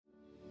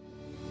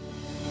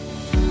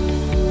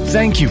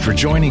Thank you for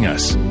joining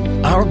us.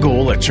 Our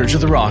goal at Church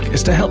of the Rock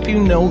is to help you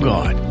know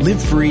God, live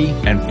free,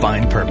 and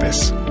find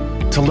purpose.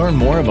 To learn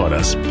more about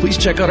us, please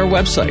check out our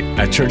website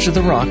at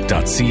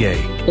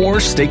churchoftherock.ca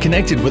or stay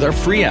connected with our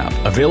free app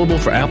available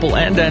for Apple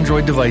and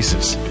Android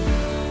devices.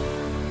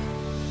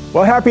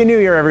 Well, Happy New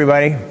Year,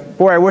 everybody.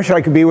 Boy, I wish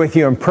I could be with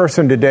you in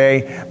person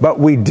today, but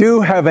we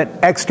do have an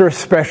extra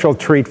special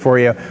treat for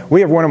you.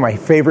 We have one of my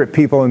favorite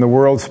people in the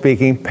world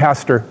speaking,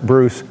 Pastor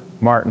Bruce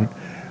Martin.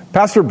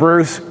 Pastor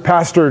Bruce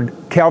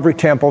pastored Calvary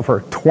Temple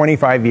for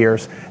 25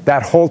 years.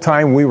 That whole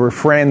time we were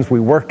friends. We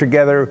worked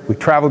together. We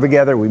traveled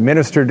together. We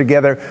ministered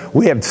together.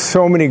 We had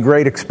so many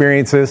great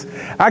experiences.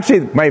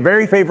 Actually, my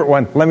very favorite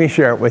one, let me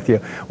share it with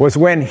you, was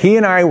when he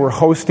and I were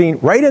hosting,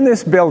 right in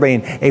this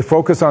building, a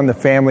Focus on the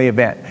Family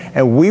event.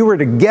 And we were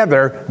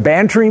together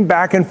bantering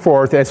back and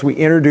forth as we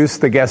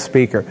introduced the guest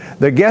speaker.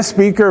 The guest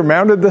speaker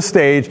mounted the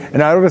stage,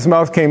 and out of his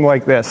mouth came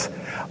like this: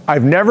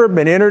 "I've never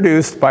been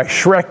introduced by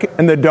Shrek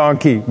and the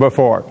donkey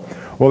before."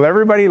 Well,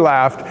 everybody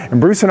laughed, and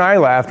Bruce and I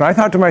laughed, and I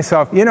thought to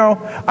myself,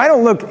 I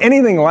don't look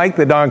anything like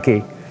the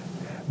donkey,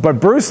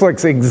 but Bruce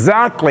looks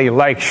exactly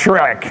like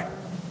Shrek.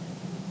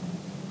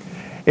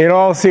 In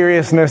all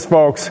seriousness,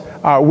 folks,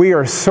 we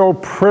are so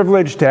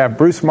privileged to have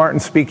Bruce Martin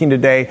speaking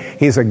today.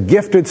 He's a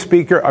gifted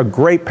speaker, a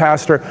great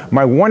pastor,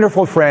 my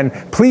wonderful friend.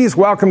 Please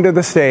welcome to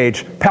the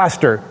stage,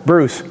 Pastor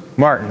Bruce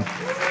Martin.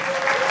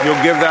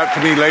 You'll give that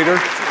to me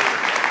later?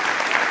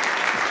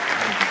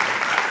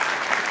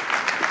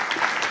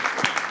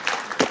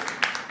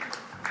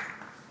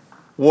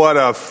 What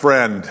a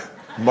friend,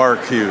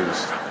 Mark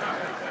Hughes.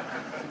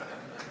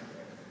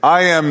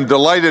 I am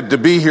delighted to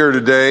be here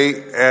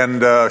today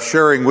and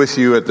sharing with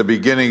you at the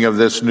beginning of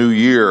this new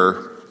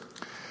year.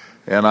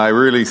 And I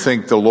really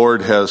think the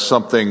Lord has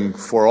something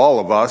for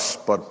all of us,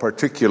 but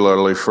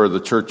particularly for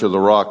the Church of the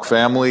Rock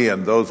family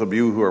and those of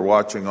you who are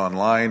watching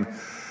online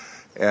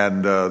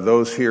and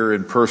those here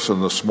in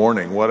person this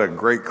morning. What a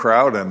great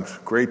crowd, and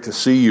great to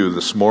see you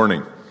this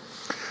morning.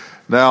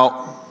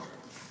 Now,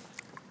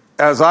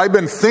 as I've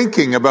been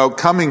thinking about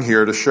coming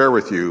here to share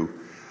with you,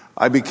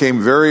 I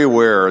became very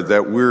aware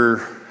that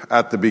we're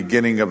at the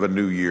beginning of a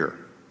new year.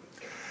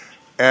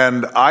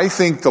 And I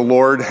think the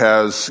Lord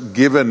has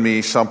given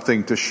me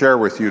something to share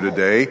with you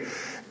today.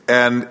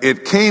 And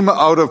it came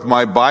out of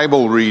my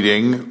Bible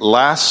reading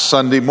last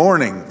Sunday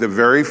morning, the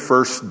very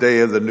first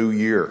day of the new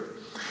year.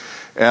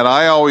 And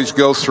I always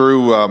go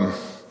through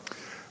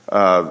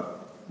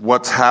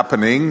what's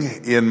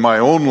happening in my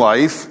own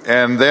life.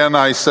 And then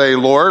I say,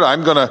 Lord,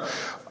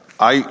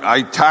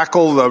 I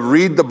tackle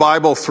read the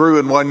Bible through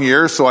in 1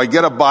 year, so I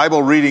get a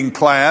Bible reading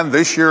plan.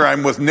 This year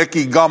I'm with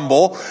Nikki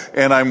Gumbel,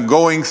 and I'm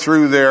going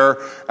through there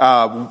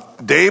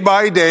day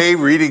by day,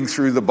 reading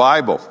through the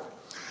Bible.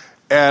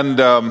 And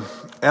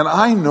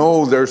I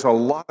know there's a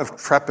lot of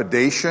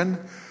trepidation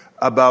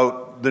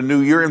about the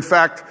new year. In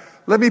fact,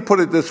 let me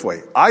put it this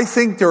way. I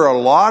think there are a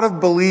lot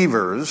of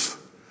believers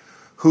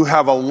who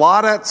have a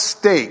lot at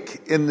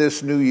stake in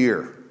this new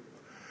year,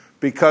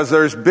 because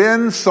there's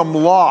been some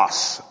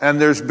loss, and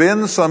there's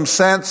been some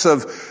sense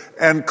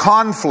and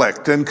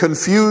conflict and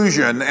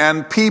confusion,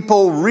 and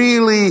people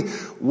really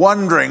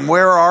wondering,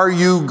 where are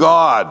you,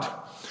 God?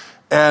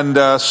 And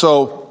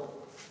so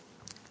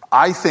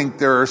I think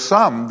there are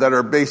some that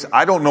are based,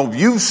 I don't know if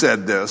you've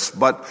said this,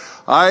 but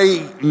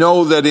I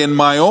know that in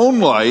my own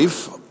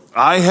life,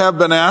 I have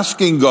been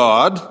asking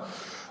God,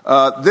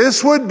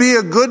 this would be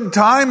a good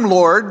time,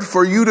 Lord,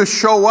 for you to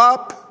show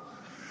up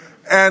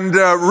and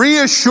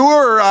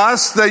reassure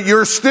us that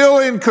you're still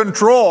in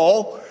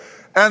control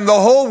and the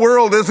whole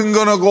world isn't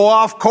going to go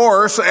off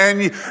course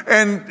and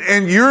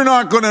you're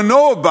not going to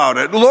know about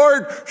it.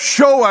 Lord,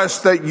 show us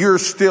that you're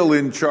still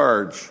in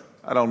charge.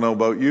 I don't know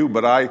about you,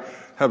 but I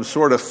have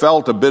sort of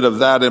felt a bit of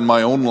that in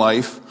my own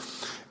life.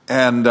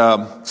 And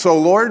so,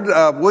 Lord,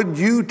 would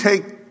you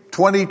take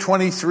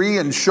 2023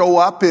 and show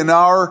up in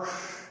our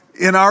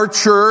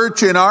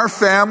church, in our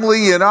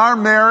family, in our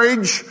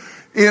marriage,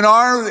 in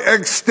our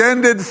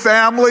extended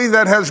family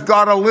that has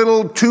got a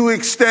little too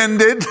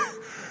extended,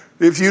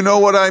 if you know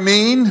what I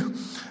mean.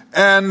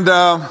 And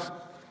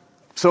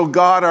so,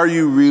 God, are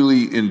you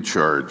really in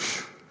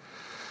charge?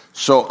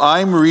 So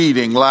I'm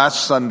reading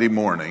last Sunday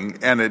morning,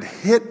 and it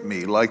hit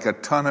me like a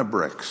ton of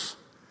bricks.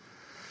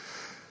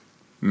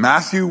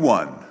 Matthew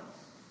 1.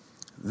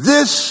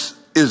 This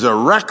is a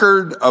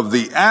record of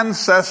the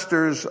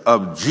ancestors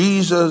of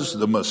Jesus,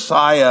 the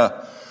Messiah,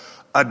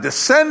 a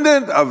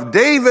descendant of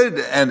David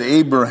and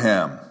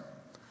Abraham.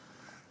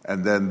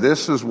 And then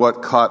this is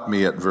what caught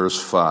me at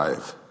verse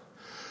 5.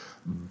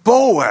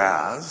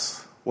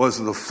 Boaz was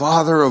the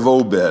father of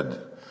Obed,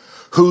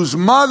 whose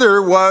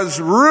mother was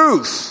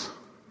Ruth.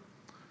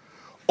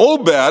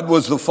 Obed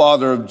was the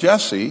father of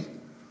Jesse,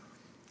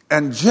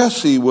 and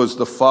Jesse was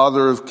the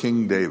father of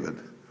King David.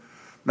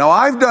 Now,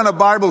 I've done a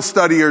Bible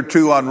study or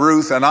two on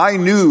Ruth, and I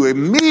knew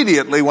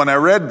immediately when I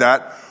read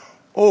that,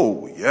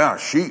 oh, yeah,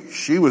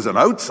 she was an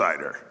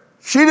outsider.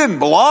 She didn't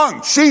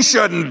belong. She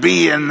shouldn't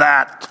be in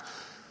that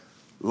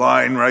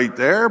line right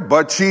there,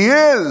 but she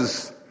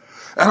is.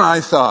 And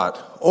I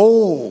thought,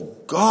 oh,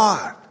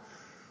 God,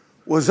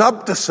 was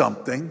up to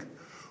something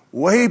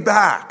way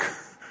back.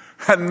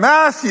 And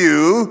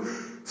Matthew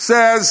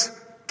says,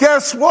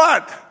 guess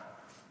what?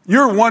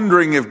 You're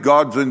wondering if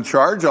God's in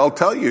charge. I'll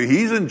tell you,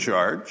 he's in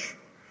charge.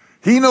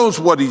 He knows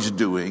what he's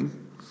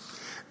doing.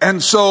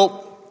 And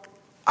so,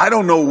 I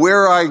don't know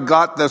where I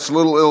got this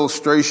little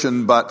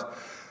illustration, but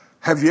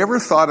have you ever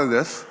thought of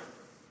this?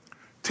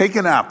 Take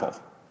an apple,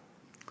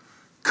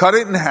 cut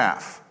it in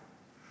half.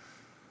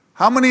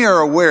 How many are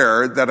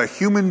aware that a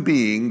human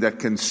being that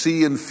can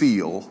see and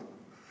feel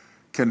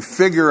can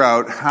figure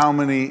out how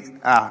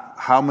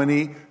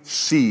many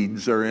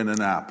seeds are in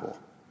an apple?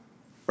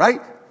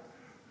 Right?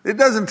 It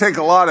doesn't take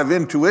a lot of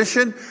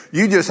intuition.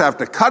 You just have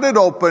to cut it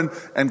open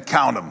and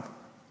count them.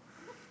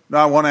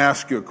 Now I want to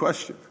ask you a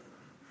question.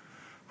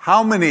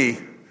 How many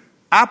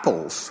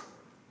apples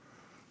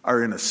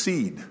are in a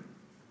seed?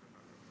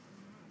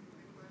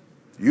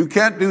 You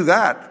can't do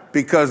that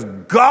because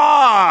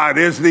God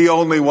is the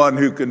only one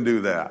who can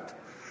do that.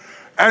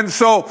 And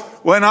so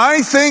when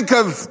I think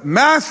of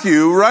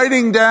Matthew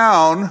writing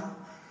down,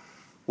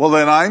 well,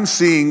 then I'm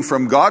seeing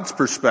from God's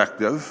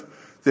perspective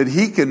that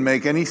he can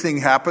make anything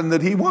happen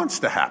that he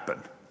wants to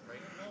happen.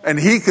 And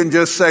he can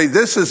just say,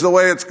 this is the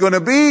way it's going to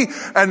be,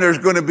 and there's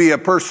going to be a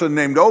person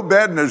named Obed,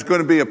 and there's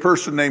going to be a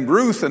person named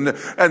Ruth, and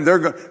they're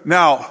going.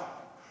 Now,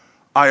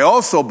 I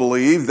also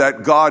believe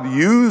that God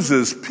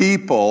uses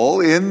people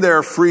in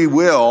their free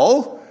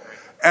will,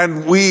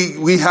 and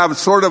we have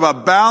sort of a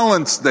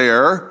balance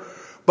there,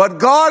 but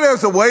God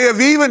has a way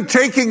of even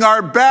taking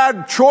our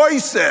bad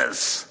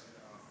choices.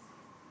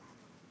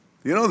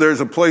 You know, there's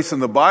a place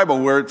in the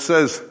Bible where it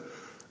says,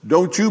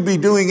 don't you be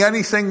doing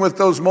anything with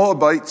those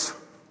Moabites.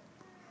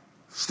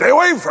 Stay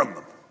away from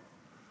them.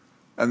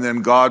 And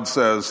then God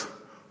says,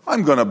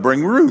 I'm going to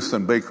bring Ruth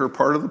and make her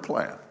part of the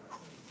plan.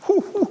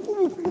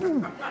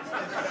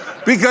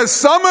 Because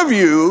some of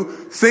you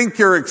think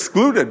you're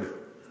excluded.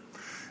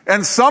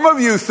 And some of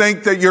you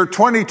think that your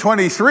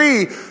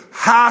 2023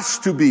 has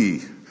to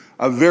be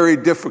a very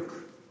difficult.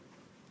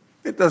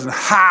 It doesn't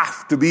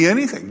have to be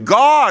anything.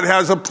 God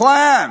has a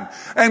plan.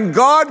 And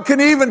God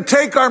can even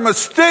take our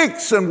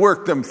mistakes and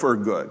work them for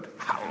good.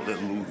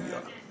 Hallelujah.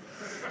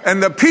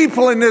 And the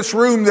people in this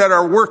room that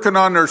are working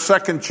on their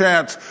second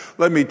chance,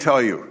 let me tell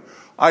you,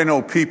 I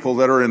know people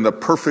that are in the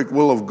perfect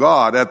will of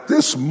God at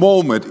this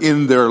moment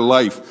in their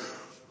life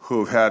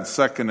who have had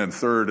second and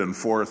third and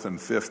fourth and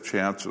fifth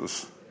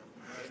chances.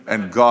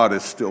 And God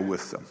is still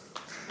with them.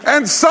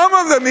 And some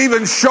of them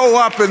even show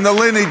up in the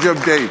lineage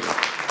of David.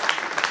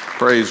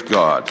 Praise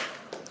God.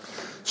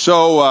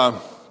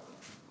 So,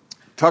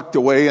 tucked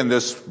away in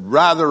this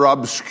rather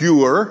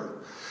obscure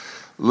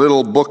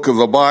little book of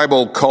the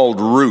Bible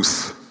called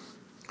Ruth.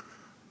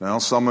 Now,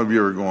 some of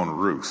you are going,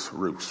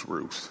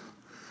 Ruth.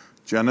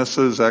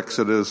 Genesis,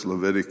 Exodus,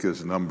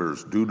 Leviticus,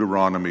 Numbers,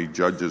 Deuteronomy,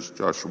 Judges,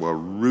 Joshua,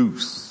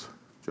 Ruth.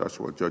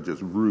 Joshua,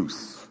 Judges,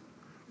 Ruth.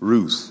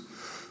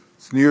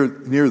 It's near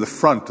the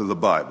front of the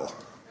Bible.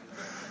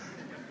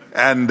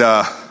 And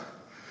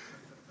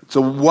it's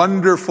a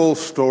wonderful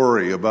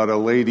story about a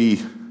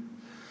lady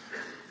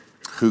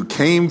who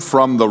came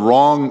from the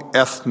wrong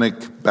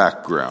ethnic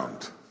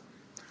background.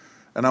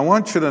 And I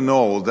want you to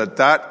know that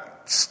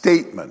that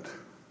statement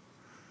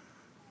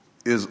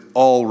is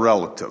all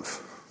relative.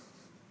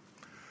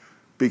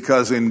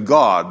 Because in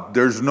God,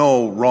 there's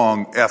no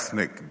wrong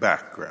ethnic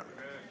background.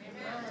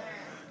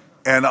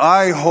 And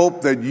I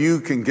hope that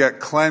you can get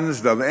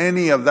cleansed of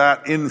any of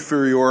that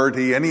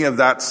inferiority, any of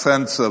that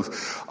sense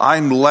of,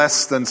 I'm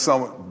less than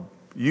someone.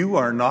 You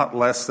are not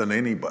less than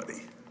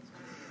anybody.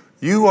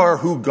 You are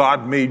who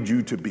God made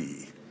you to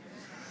be.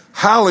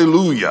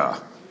 Hallelujah.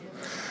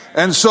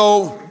 And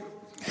so,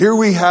 here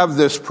we have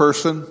this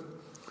person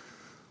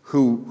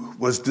who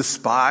was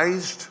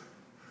despised,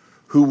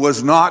 who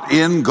was not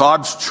in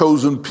God's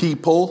chosen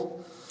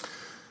people.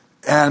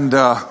 And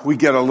we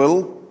get a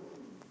little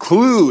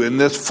clue in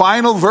this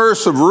final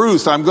verse of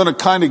Ruth. I'm going to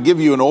kind of give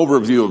you an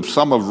overview of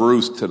some of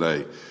Ruth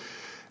today.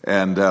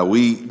 And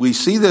we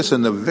see this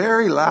in the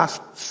very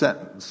last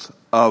sentence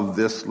of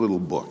this little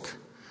book.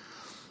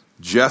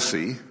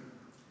 Jesse,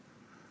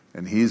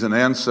 and he's an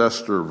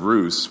ancestor of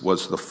Ruth,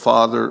 was the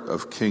father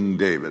of King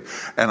David.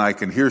 And I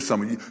can hear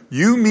some of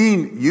you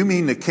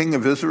mean the king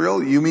of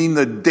Israel? You mean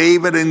the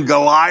David and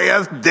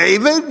Goliath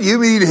David? You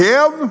mean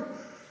him?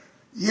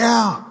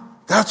 Yeah,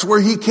 that's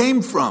where he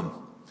came from.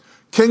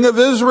 King of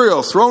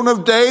Israel, throne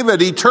of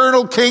David,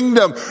 eternal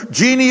kingdom,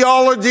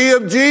 genealogy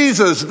of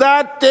Jesus,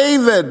 that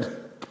David.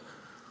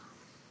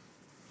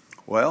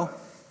 Well,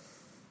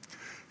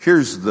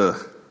 here's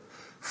the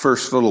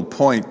first little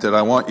point that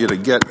I want you to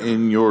get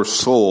in your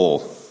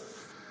soul.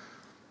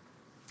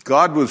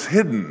 God was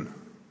hidden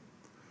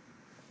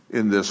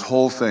in this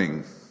whole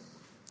thing,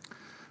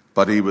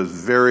 but he was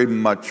very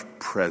much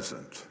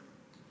present.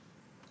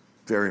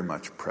 Very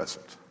much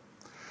present.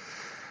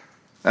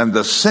 And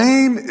the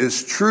same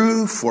is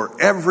true for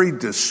every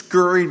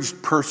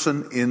discouraged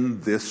person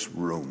in this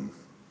room.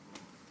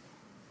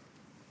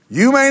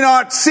 You may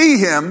not see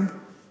him.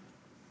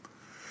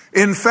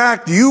 In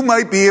fact, you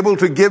might be able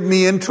to give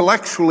me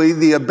intellectually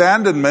the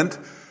abandonment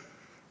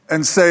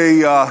and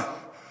say,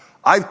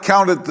 I've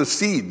counted the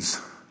seeds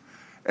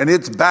and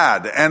it's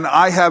bad and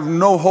I have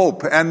no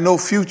hope and no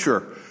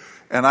future.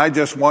 And I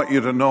just want you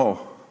to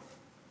know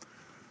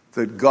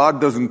that God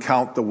doesn't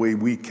count the way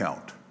we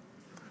count.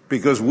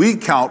 Because we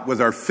count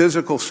with our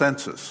physical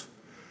senses.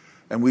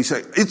 And we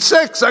say, it's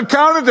 6, I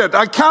counted it.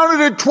 I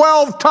counted it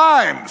 12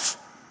 times.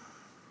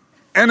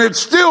 And it's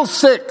still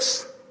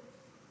 6.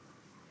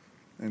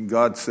 And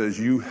God says,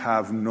 you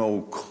have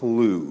no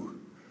clue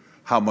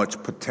how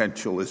much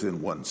potential is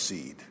in one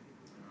seed.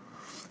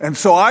 And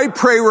so I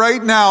pray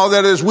right now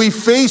that as we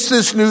face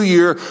this new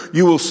year,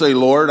 you will say,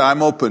 Lord,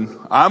 I'm open.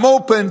 I'm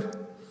open.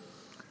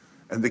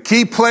 And the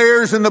key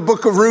players in the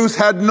book of Ruth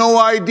had no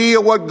idea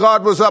what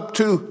God was up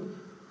to.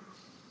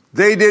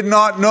 They did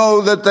not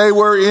know that they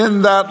were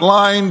in that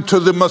line to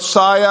the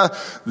Messiah.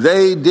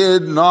 They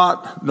did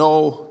not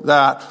know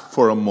that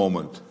for a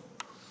moment.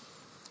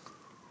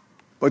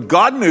 But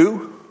God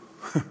knew,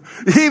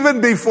 even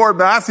before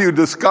Matthew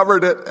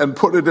discovered it and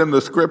put it in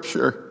the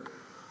scripture.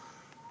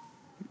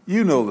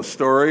 You know the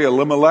story,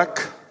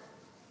 Elimelech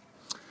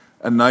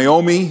and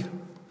Naomi.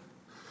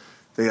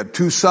 They had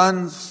 2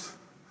 sons.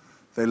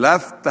 They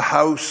left the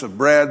house of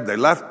bread. They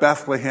left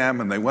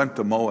Bethlehem and they went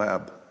to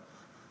Moab.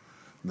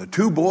 And the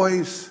 2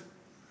 boys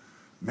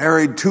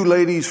married 2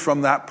 ladies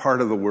from that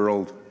part of the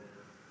world.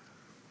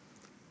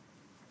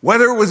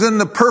 Whether it was in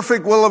the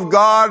perfect will of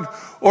God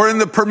or in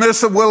the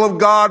permissive will of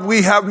God,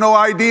 we have no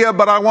idea,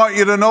 but I want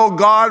you to know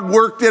God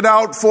worked it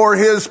out for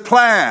his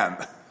plan.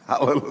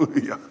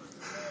 Hallelujah.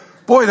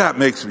 Boy, that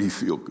makes me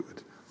feel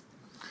good.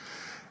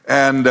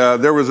 And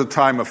there was a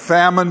time of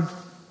famine.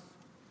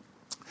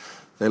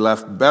 They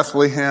left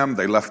Bethlehem.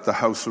 They left the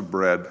house of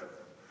bread.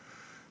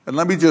 And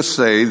let me just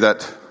say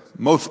that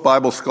most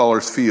Bible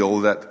scholars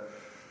feel that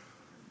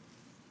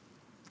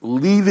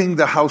leaving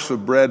the house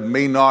of bread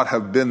may not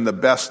have been the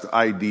best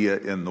idea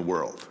in the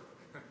world.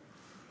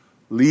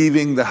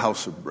 Leaving the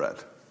house of bread.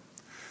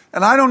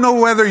 And I don't know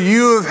whether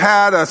you have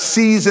had a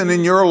season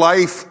in your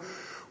life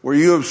where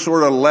you have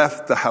sort of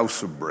left the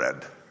house of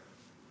bread.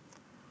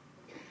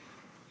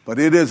 But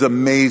it is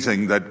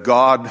amazing that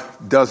God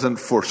doesn't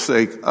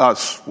forsake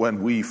us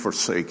when we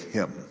forsake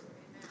him.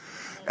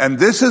 And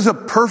this is a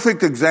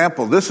perfect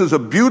example. This is a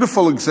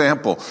beautiful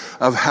example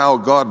of how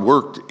God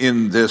worked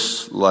in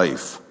this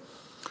life.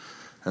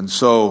 And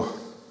so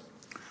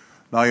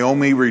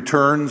Naomi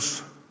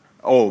returns.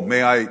 Oh,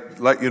 may I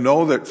let you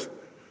know that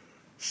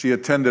she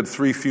attended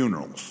 3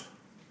 funerals.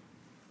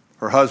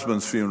 Her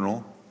husband's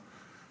funeral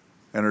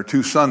and her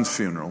 2 sons'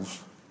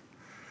 funerals.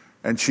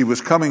 And she was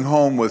coming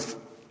home with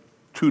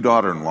 2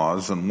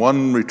 daughter-in-laws, and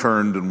one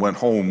returned and went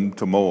home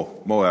to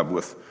Moab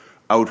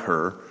without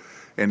her.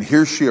 And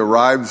here she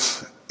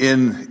arrives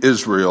in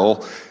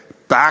Israel,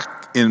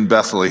 back in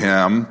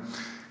Bethlehem,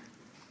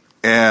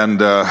 and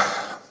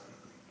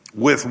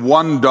with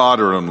 1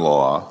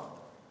 daughter-in-law,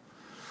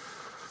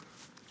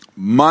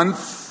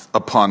 month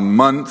upon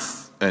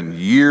month and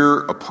year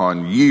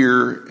upon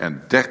year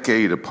and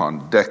decade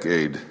upon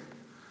decade,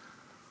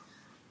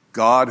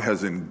 God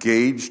has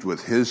engaged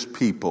with his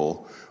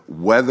people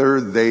whether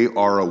they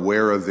are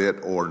aware of it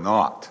or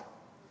not.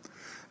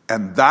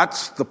 And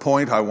that's the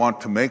point I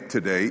want to make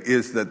today,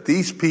 is that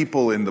these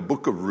people in the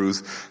book of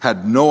Ruth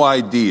had no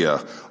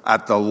idea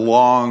at the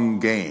long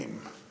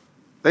game.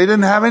 They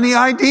didn't have any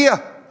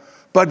idea.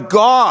 But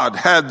God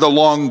had the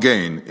long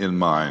game in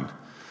mind.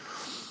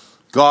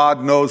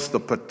 God knows the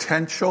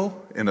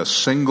potential in a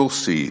single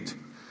seed.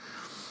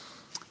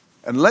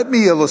 And let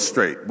me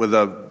illustrate with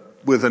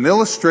an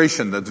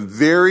illustration that's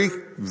very,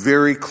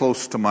 very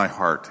close to my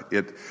heart.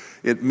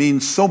 It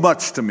means so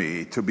much to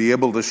me to be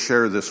able to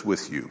share this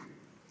with you.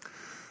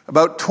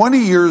 About 20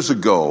 years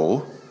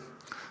ago,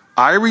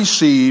 I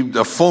received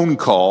a phone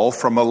call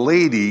from a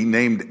lady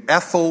named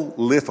Ethel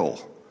Little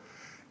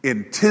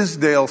in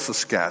Tisdale,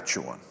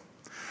 Saskatchewan.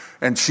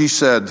 And she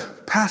said,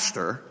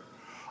 Pastor,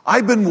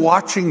 I've been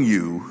watching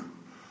you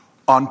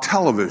on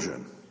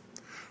television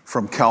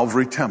from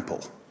Calvary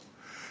Temple.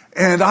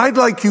 And I'd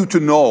like you to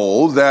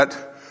know that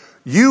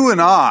you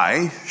and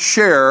I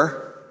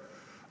share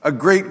a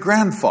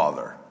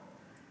great-grandfather.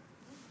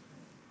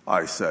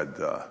 I said,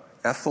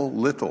 Ethel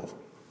Little.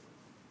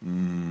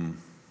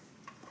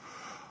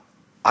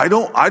 I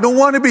don't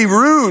want to be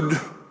rude,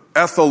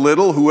 Ethel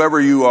Little, whoever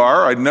you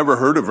are. I'd never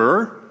heard of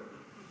her.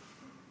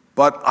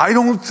 But I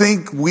don't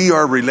think we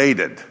are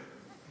related.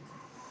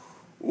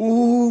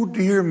 Oh,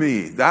 dear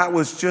me. That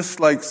was just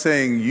like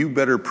saying, you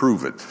better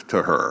prove it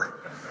to her.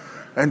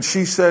 And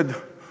she said,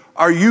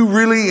 are you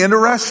really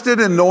interested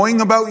in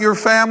knowing about your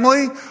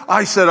family?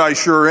 I said, I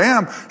sure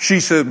am. She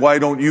said, why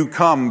don't you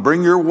come,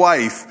 bring your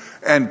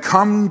wife, and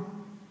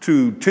come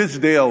to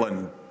Tisdale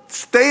and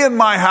stay in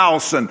my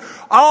house, and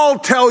I'll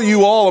tell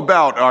you all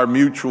about our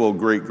mutual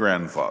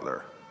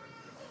great-grandfather.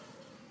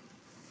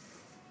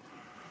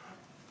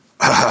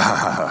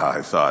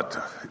 I thought,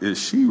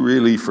 is she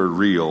really for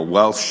real?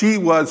 Well, she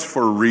was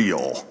for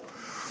real.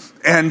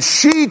 And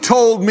she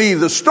told me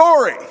the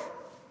story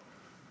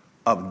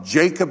of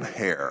Jacob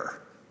Hare.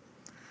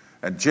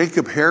 And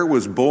Jacob Hare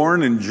was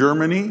born in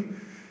Germany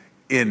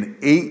in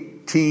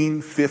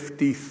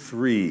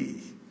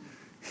 1853.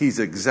 He's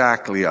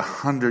exactly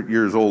 100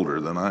 years older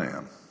than I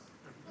am.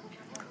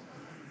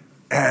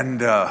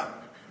 And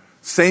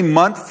same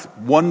month,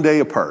 one day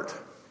apart.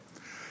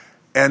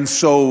 And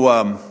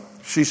so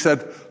she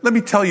said, let me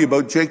tell you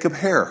about Jacob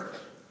Hare.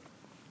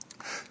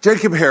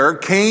 Jacob Hare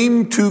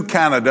came to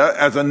Canada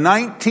as a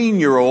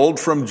 19-year-old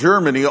from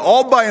Germany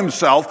all by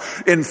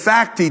himself. In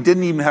fact, he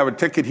didn't even have a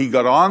ticket. He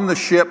got on the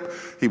ship.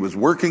 He was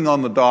working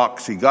on the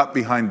docks. He got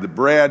behind the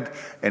bread,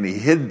 and he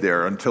hid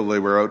there until they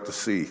were out to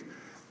sea.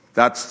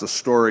 That's the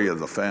story of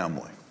the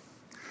family.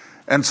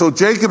 And so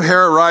Jacob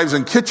Hare arrives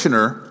in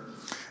Kitchener,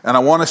 and I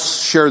want to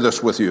share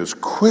this with you as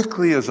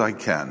quickly as I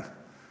can.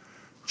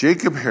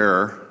 Jacob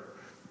Hare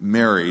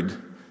married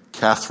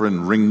Catherine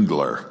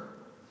Ringler.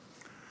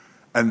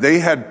 And they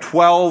had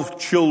 12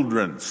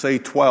 children. Say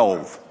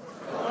 12.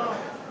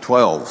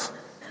 12.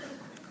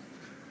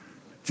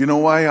 Do you know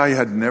why I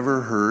had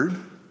never heard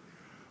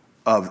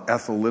of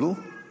Ethel Little?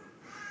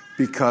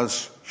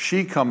 Because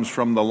she comes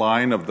from the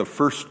line of the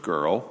first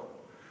girl,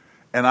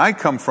 and I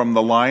come from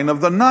the line of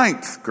the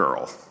 9th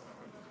girl.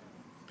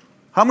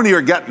 How many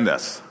are getting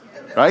this?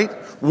 Right?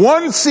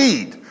 One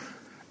seed.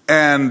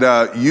 And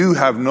you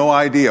have no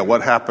idea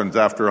what happens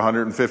after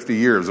 150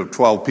 years of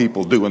 12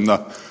 people doing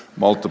the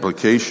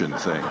multiplication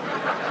thing.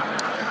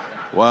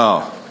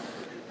 Wow.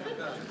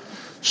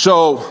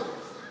 So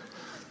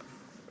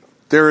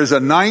there is a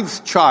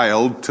 9th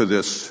child to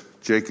this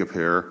Jacob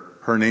Hare.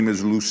 Her name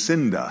is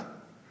Lucinda.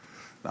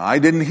 Now, I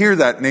didn't hear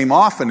that name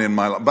often in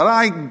my life, but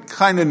I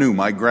kind of knew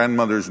my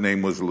grandmother's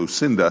name was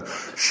Lucinda.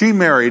 She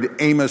married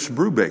Amos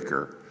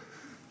Brubaker.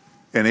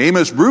 And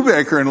Amos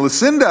Brubaker and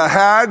Lucinda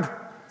had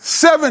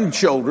 7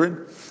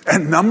 children,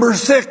 and number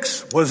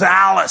 6 was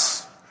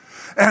Alice.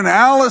 And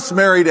Alice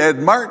married Ed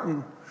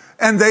Martin,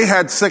 and they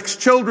had 6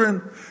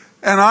 children,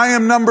 and I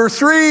am number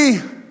 3.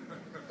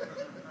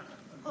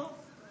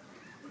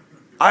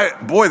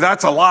 Boy,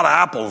 that's a lot of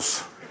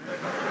apples.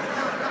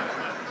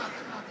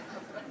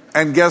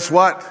 And guess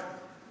what?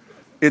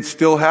 It's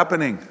still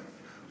happening.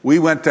 We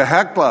went to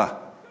Hecla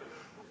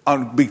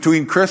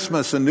between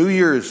Christmas and New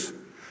Year's,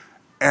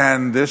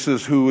 and this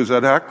is who was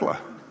at Hecla.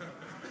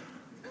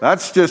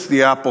 That's just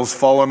the apples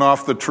falling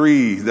off the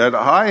tree that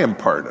I am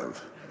part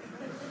of.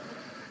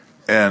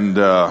 And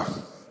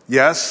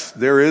yes,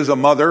 there is a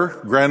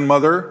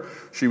grandmother.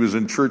 She was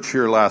in church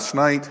here last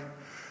night,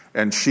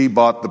 and she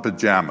bought the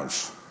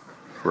pajamas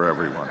for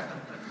everyone.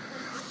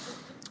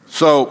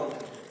 So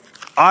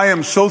I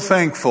am so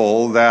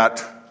thankful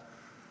that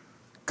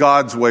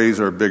God's ways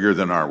are bigger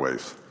than our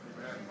ways.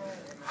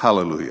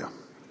 Hallelujah.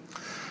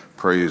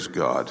 Praise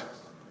God.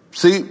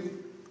 See,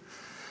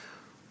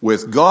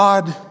 with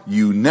God,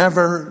 you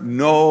never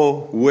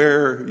know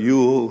where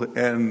you'll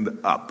end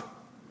up.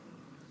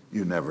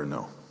 You never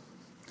know.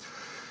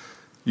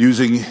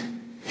 Using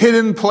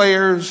hidden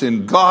players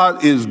in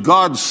God is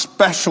God's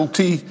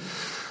specialty.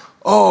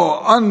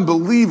 Oh,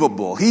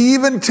 unbelievable. He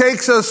even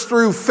takes us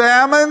through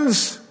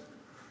famines.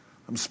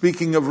 I'm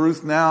speaking of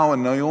Ruth now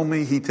and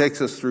Naomi. He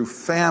takes us through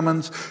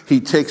famines.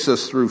 He takes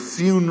us through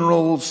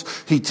funerals.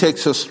 He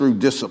takes us through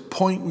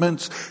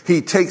disappointments.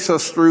 He takes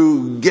us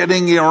through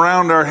getting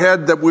around our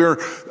head that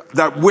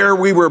where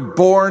we were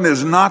born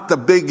is not the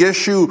big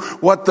issue.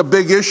 What the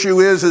big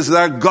issue is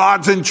that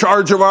God's in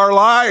charge of our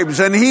lives,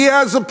 and He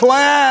has a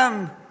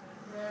plan.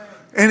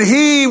 And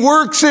He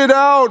works it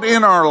out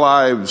in our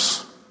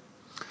lives.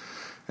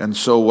 And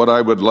so what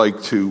I would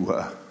like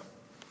to...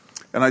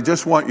 And I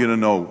just want you to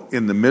know,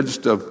 in the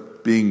midst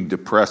of being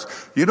depressed,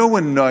 you know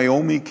when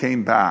Naomi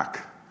came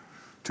back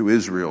to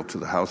Israel, to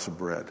the house of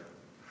bread,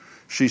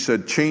 she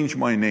said, change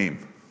my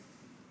name.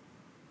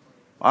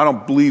 I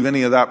don't believe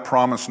any of that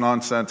promise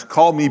nonsense.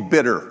 Call me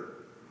bitter.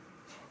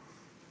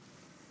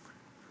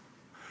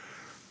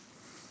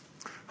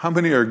 How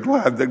many are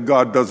glad that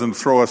God doesn't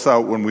throw us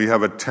out when we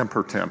have a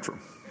temper tantrum?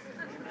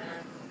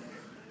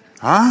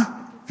 Huh?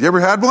 Have you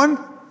ever had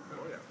one?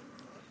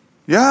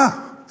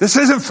 Yeah. This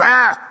isn't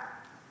fair.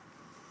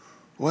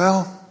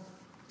 Well,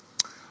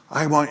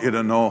 I want you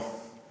to know,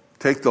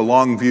 take the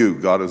long view.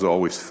 God is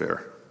always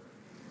fair.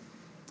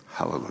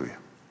 Hallelujah.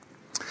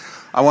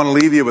 I want to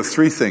leave you with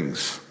 3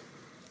 things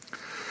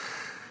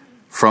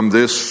from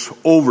this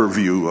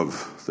overview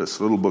of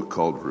this little book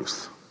called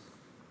Ruth.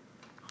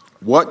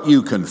 What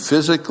you can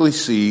physically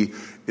see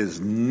is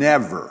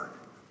never,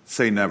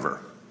 say never,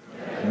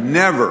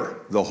 never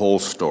the whole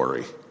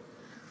story.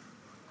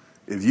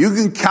 If you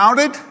can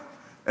count it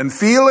and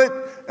feel it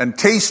and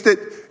taste it,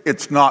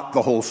 it's not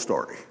the whole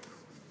story.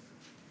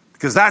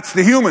 Because that's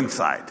the human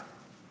side.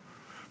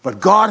 But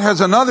God has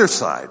another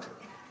side.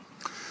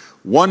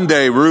 One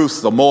day,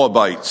 Ruth the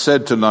Moabite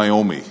said to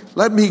Naomi,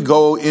 let me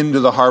go into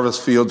the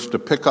harvest fields to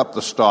pick up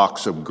the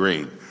stalks of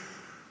grain.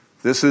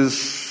 This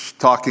is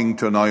talking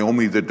to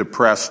Naomi, the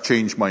depressed,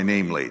 change my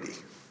name lady.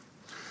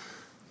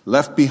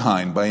 Left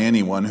behind by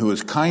anyone who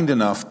is kind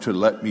enough to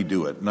let me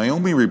do it.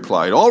 Naomi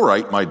replied, all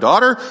right, my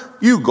daughter,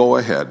 you go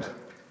ahead.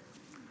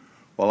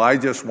 Well, I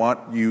just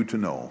want you to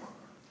know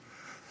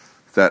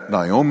that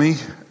Naomi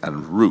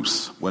and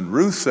Ruth, when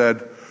Ruth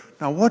said,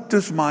 Now, what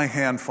does my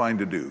hand find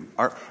to do?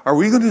 Are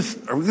we going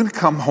to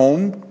come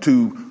home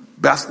to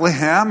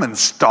Bethlehem and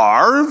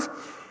starve?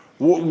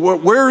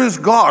 Where is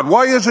God?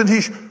 Why isn't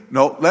he?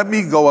 No, let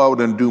me go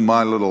out and do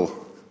my little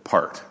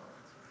part.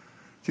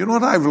 Do you know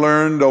what I've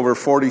learned over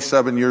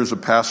 47 years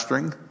of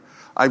pastoring?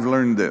 I've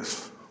learned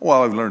this.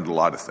 Well, I've learned a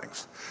lot of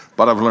things,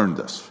 but I've learned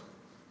this.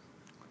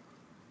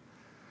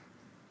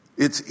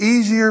 It's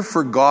easier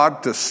for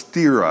God to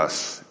steer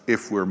us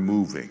if we're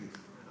moving.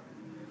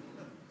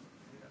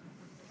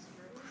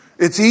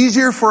 It's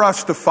easier for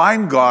us to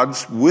find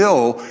God's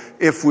will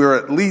if we're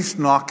at least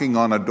knocking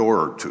on a door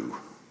or two.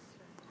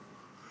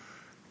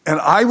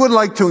 And I would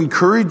like to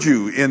encourage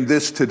you in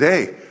this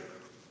today.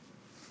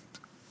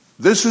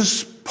 This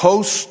is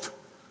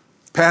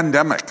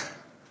post-pandemic.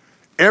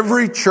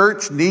 Every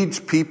church needs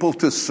people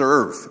to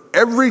serve.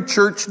 Every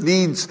church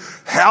needs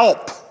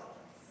help.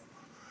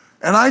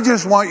 And I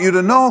just want you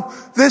to know,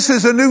 this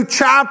is a new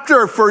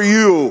chapter for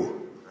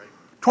you.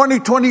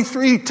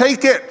 2023,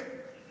 take it.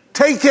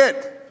 Take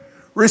it.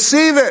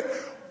 Receive it.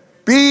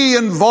 Be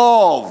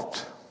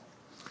involved.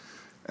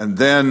 And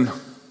then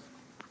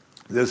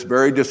this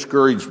very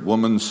discouraged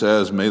woman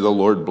says, may the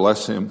Lord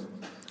bless him.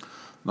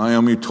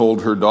 Naomi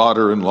told her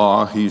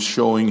daughter-in-law, he's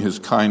showing his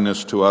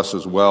kindness to us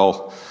as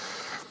well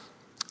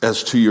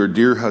as to your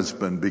dear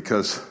husband,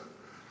 because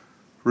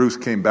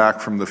Ruth came back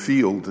from the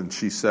field and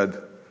she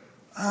said,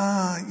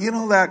 you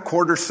know that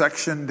quarter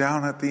section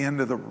down at the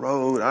end of the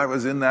road? I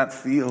was in that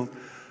field.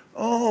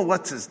 Oh,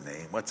 what's his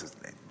name?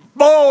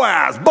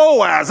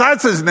 Boaz,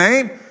 that's his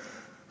name.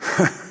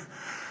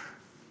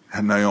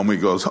 And Naomi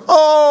goes,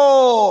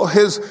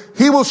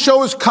 he will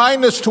show his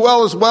kindness to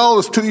us as well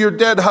as to your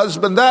dead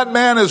husband. That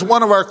man is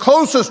one of our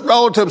closest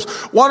relatives,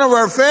 one of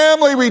our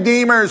family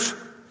redeemers.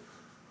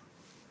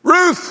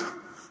 Ruth,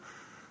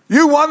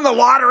 you won the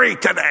lottery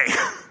today.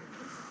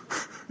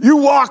 You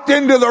walked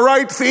into the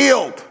right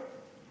field.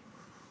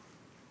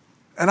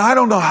 And I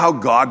don't know how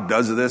God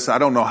does this. I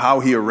don't know how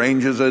he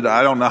arranges it.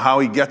 I don't know how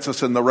he gets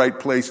us in the right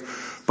place.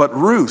 But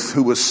Ruth,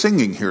 who was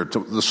singing here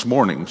this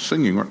morning,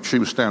 she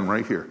was standing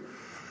right here.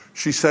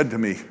 She said to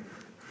me,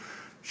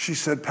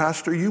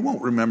 Pastor, you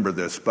won't remember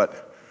this,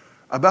 but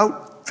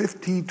about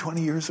 15,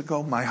 20 years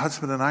ago, my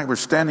husband and I were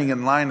standing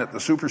in line at the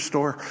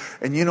superstore.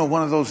 And you know,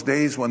 one of those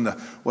days when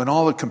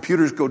all the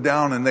computers go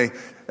down and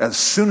as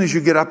soon as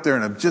you get up there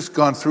and have just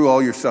gone through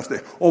all your stuff,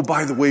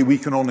 by the way, we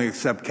can only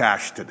accept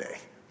cash today.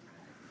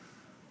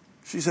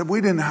 She said,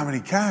 we didn't have any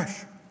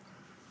cash.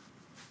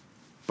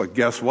 But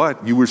guess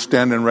what? You were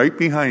standing right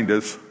behind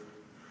us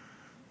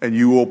and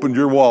you opened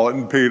your wallet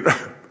and paid.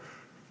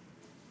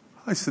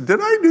 I said, did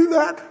I do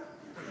that?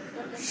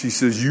 She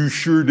says, you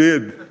sure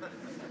did.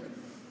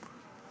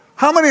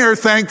 How many are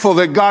thankful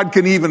that God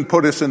can even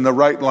put us in the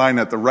right line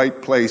at the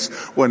right place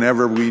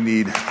whenever we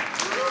need?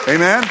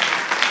 Amen?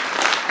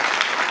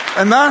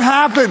 And that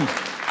happened.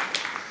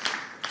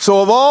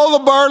 So of all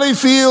the barley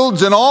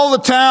fields and all the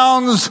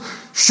towns,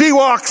 she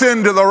walks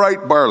into the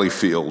right barley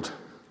field.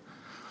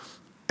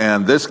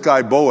 And this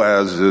guy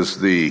Boaz is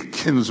the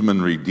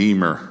kinsman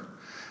redeemer.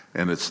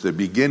 And it's the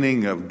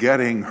beginning of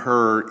getting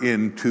her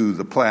into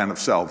the plan of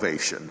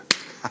salvation.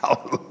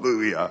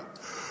 Hallelujah.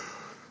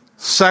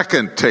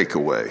 Second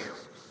takeaway.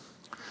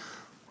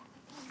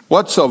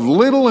 What's of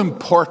little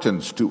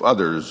importance to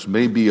others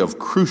may be of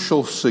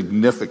crucial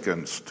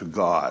significance to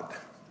God.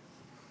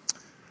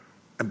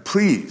 And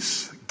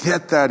please,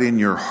 get that in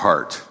your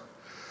heart.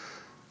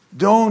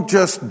 Don't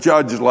just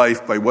judge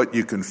life by what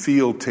you can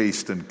feel,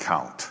 taste, and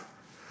count.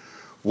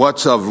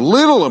 What's of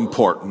little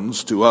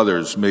importance to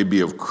others may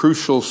be of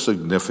crucial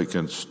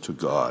significance to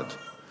God.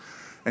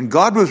 And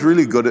God was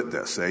really good at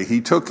this.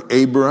 He took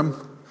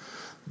Abram,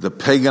 the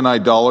pagan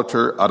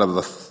idolater, out of the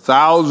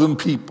 1,000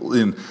 people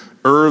in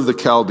Ur of the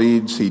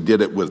Chaldees. He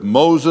did it with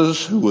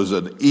Moses, who was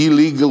an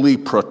illegally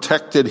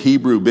protected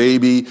Hebrew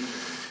baby.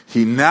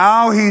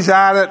 He's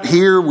at it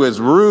here with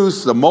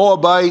Ruth, the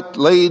Moabite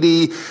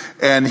lady,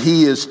 and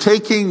he is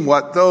taking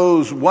what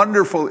those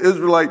wonderful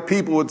Israelite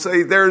people would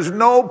say, there's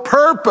no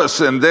purpose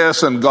in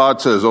this, and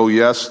God says, oh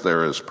yes,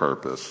 there is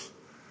purpose.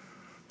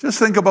 Just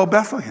think about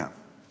Bethlehem.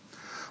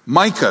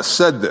 Micah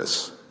said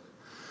this,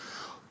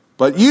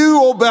 but you,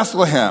 O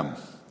Bethlehem,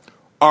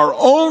 are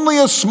only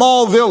a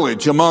small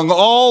village among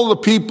all the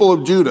people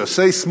of Judah.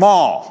 Say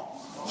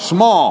small.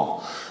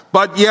 Small.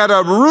 But yet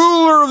a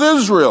ruler of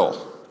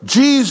Israel,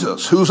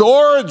 Jesus, whose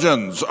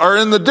origins are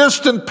in the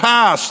distant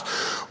past,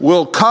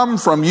 will come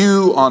from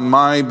you on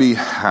my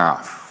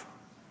behalf.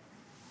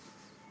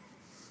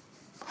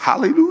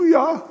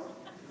 Hallelujah.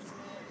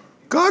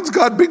 God's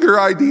got bigger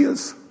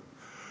ideas.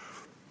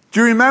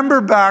 Do you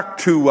remember back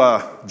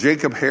to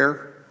Jacob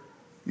Hare?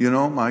 You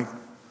know, my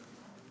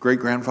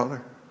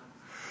great-grandfather?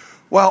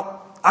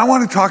 Well, I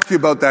want to talk to you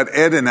about that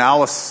Ed and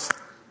Alice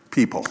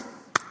people.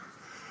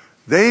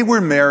 They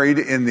were married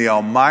in the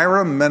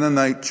Elmira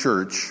Mennonite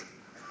Church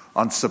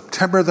on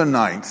September the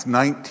 9th,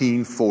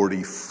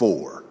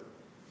 1944.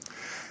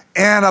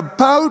 And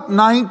about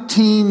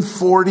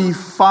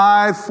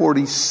 1945,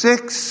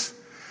 46,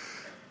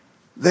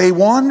 They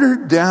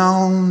wandered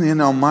down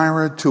in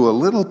Elmira to a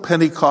little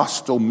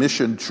Pentecostal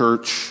mission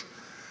church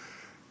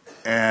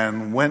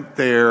and went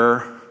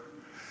there.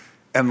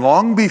 And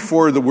long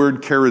before the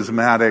word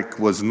charismatic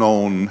was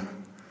known,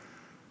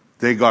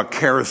 they got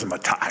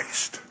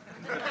charismatized.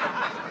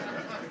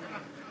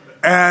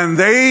 And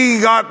they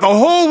got the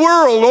whole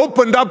world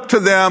opened up to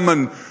them.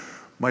 And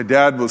my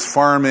dad was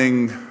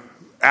farming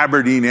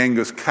Aberdeen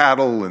Angus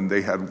cattle, and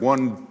they had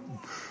one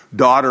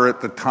daughter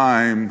at the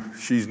time.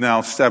 She's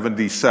now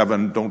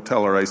 77. Don't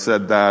tell her I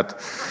said that.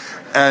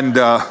 And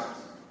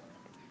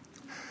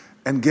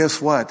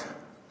guess what?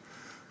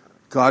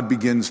 God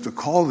begins to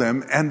call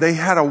them, and they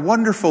had a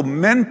wonderful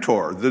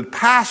mentor, the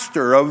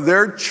pastor of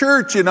their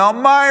church in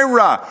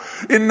Elmira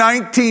in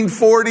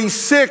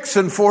 1946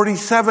 and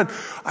 47.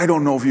 I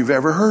don't know if you've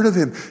ever heard of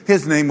him.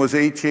 His name was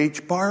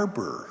H.H.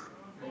 Barber.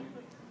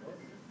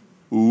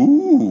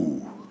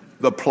 Ooh,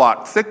 the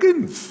plot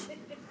thickens.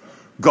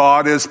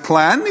 God is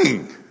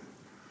planning.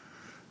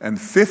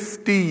 And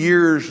 50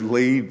 years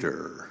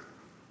later,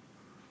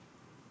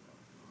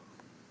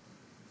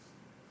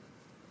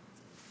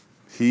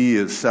 he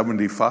is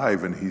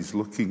 75 and he's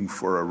looking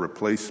for a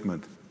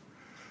replacement.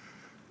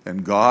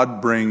 And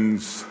God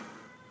brings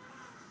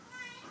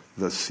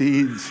the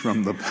seeds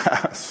from the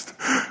past.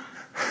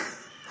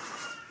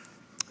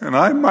 And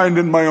I'm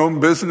minding my own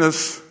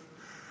business.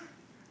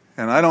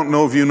 And I don't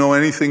know if you know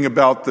anything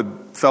about the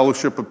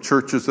fellowship of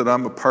churches that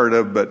I'm a part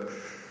of, but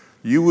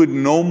you would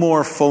no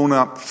more phone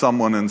up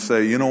someone and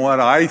say, you know what,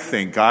 I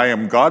think I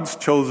am God's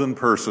chosen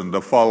person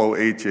to follow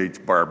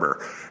H.H.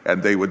 Barber.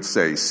 And they would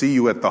say, see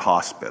you at the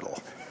hospital.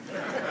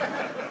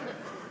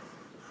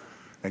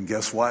 And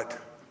guess what?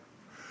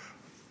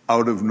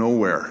 Out of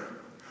nowhere,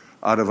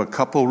 out of a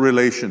couple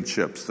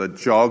relationships that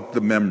jogged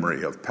the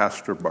memory of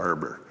Pastor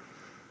Barber,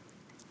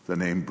 the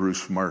name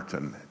Bruce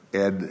Martin,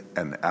 Ed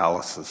and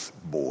Alice's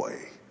boy.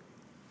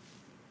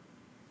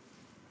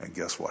 And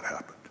guess what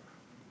happened?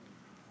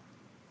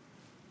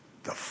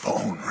 The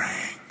phone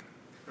rang.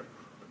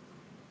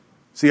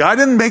 See, I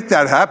didn't make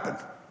that happen.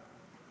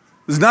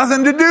 There's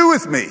nothing to do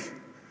with me.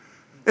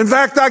 In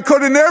fact, I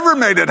could have never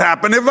made it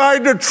happen. If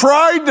I'd have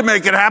tried to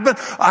make it happen,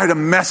 I'd have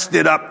messed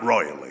it up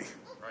royally.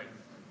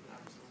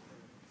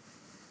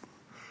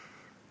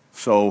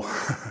 So,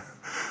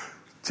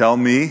 tell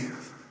me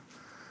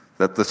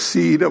that the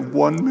seed of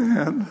one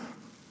man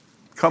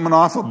coming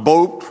off a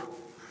boat,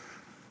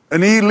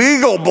 an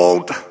illegal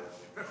boat,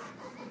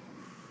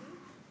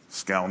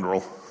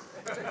 scoundrel,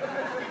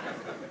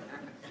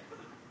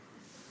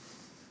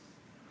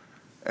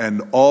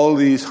 and all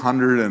these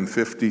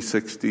 150,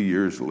 60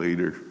 years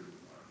later,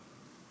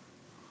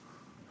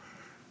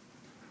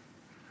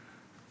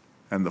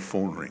 and the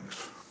phone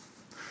rings.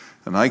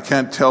 And I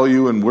can't tell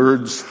you in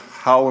words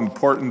how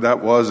important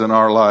that was in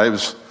our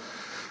lives.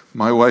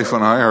 My wife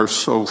and I are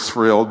so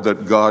thrilled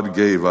that God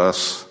gave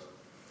us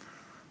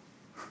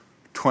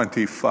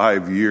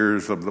 25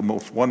 years of the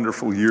most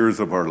wonderful years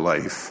of our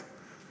life.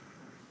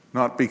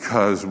 Not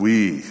because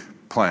we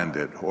planned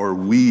it, or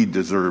we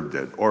deserved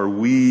it, or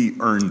we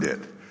earned it.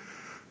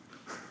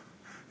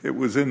 It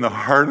was in the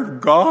heart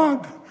of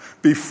God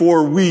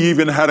before we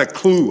even had a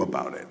clue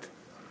about it.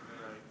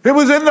 It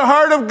was in the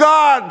heart of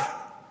God.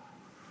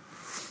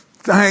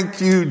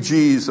 Thank you,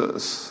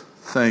 Jesus.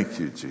 Thank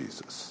you,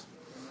 Jesus.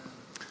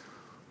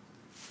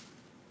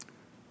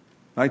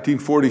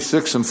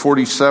 1946 and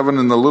 47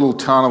 in the little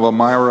town of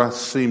Elmira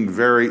seemed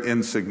very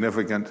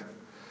insignificant.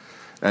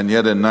 And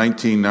yet in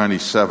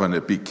 1997,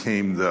 it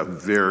became the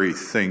very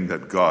thing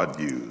that God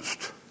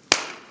used.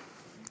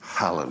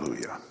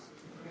 Hallelujah.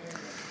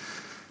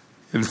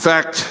 In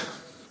fact,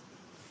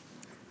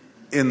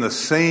 in the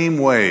same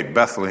way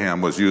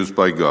Bethlehem was used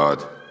by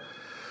God,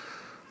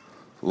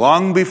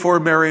 long before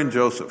Mary and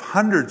Joseph,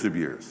 hundreds of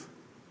years,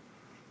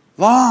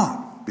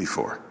 long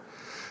before,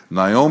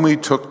 Naomi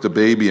took the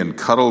baby and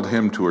cuddled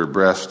him to her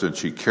breast, and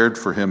she cared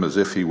for him as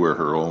if he were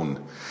her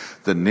own.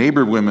 The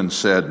neighbor women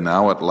said,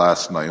 now at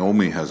last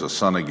Naomi has a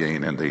son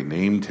again, and they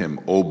named him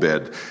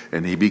Obed,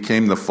 and he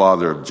became the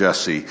father of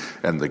Jesse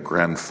and the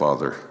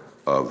grandfather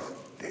of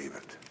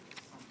David.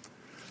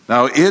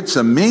 Now it's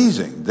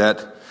amazing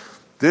that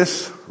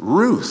this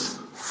Ruth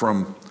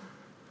from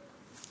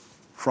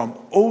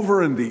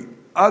over in the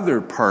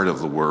other part of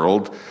the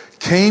world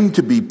came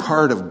to be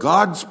part of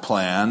God's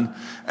plan,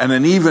 and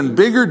an even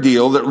bigger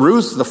deal that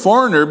Ruth the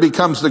foreigner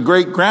becomes the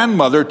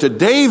great-grandmother to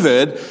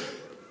David.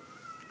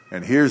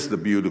 And here's the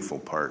beautiful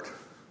part.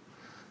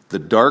 The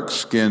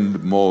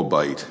dark-skinned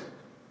Moabite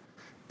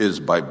is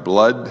by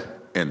blood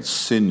and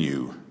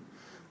sinew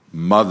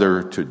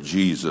mother to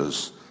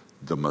Jesus,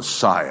 the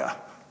Messiah,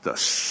 the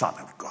Son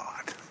of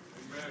God.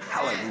 Amen.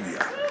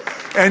 Hallelujah.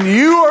 And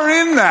you are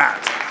in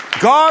that.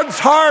 God's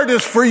heart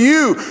is for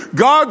you.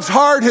 God's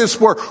heart is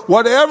for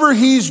whatever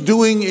He's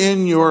doing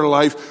in your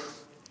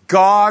life.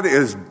 God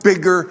is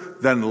bigger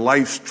than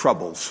life's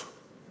troubles.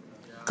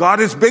 God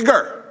is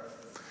bigger.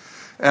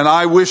 And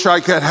I wish I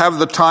could have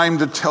the time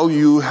to tell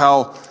you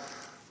how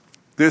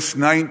this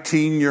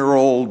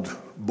 19-year-old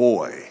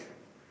boy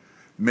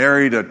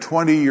married a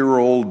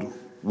 20-year-old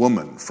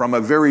woman from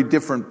a very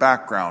different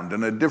background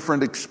and a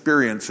different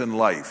experience in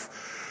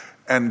life.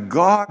 And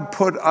God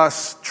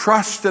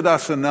trusted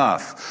us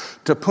enough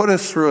to put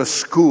us through a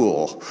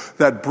school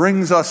that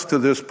brings us to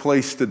this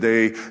place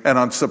today. And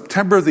on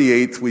September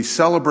the 8th, we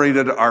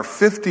celebrated our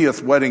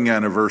 50th wedding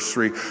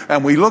anniversary.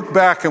 And we look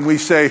back and we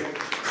say,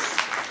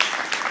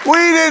 we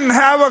didn't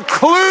have a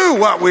clue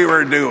what we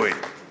were doing.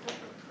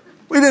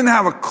 We didn't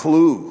have a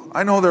clue.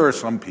 I know there are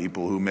some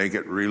people who make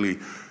it really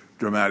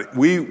dramatic.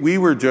 We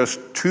were just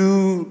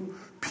two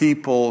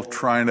people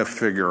trying to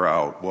figure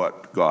out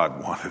what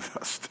God wanted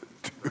us to do.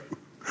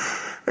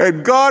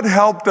 And God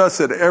helped us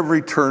at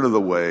every turn of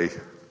the way.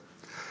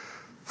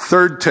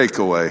 Third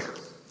takeaway.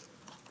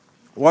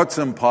 What's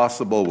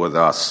impossible with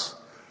us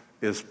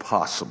is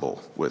possible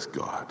with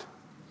God.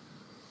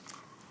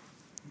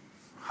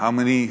 How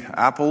many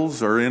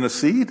apples are in a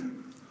seed?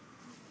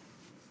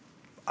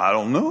 I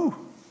don't know.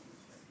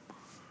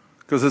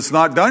 Because it's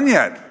not done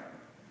yet.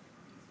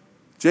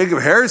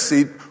 Jacob Harris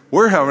seed,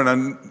 we're having a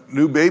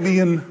new baby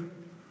in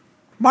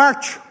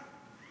March.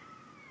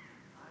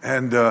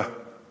 And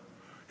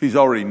he's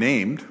already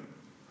named.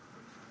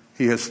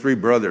 He has 3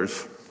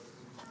 brothers.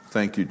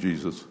 Thank you,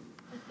 Jesus.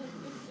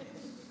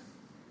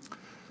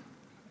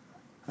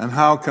 And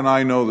how can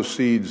I know the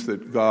seeds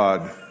that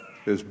God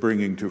is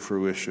bringing to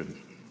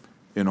fruition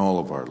in all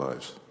of our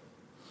lives?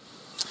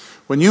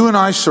 When you and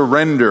I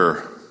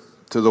surrender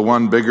to the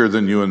one bigger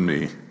than you and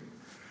me,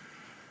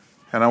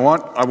 and I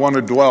want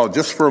to dwell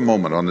just for a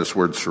moment on this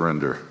word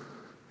surrender.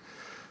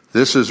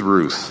 This is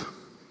Ruth.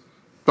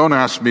 Don't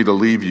ask me to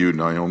leave you,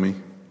 Naomi.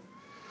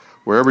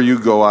 Wherever you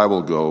go, I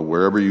will go.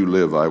 Wherever you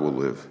live, I will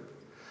live.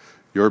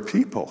 Your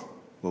people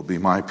will be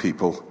my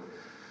people,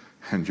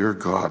 and your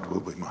God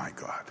will be my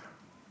God.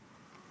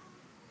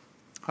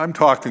 I'm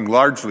talking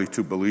largely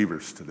to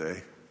believers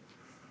today,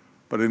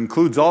 but it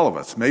includes all of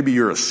us. Maybe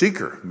you're a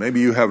seeker. Maybe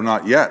you have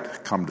not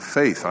yet come to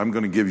faith. I'm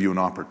going to give you an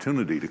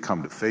opportunity to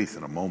come to faith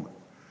in a moment.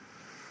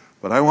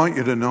 But I want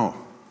you to know,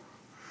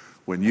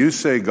 when you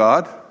say,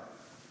 God,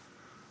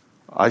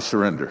 I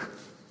surrender.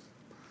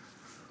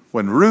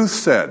 When Ruth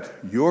said,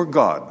 your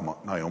God,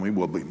 Naomi,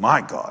 will be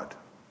my God,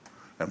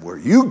 and where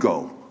you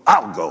go,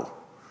 I'll go,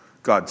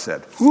 God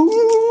said,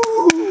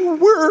 ooh,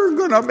 we're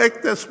going to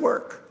make this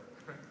work.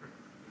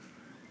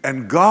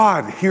 And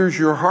God hears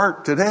your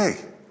heart today.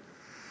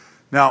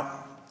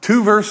 Now,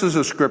 2 verses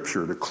of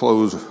Scripture to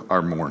close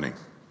our morning.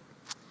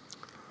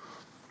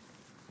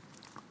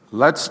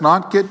 Let's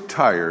not get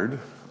tired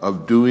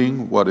of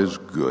doing what is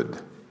good.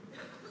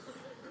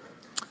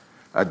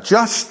 At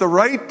just the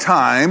right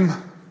time,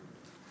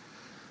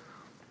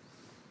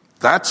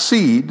 that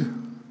seed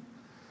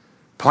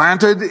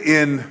planted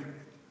in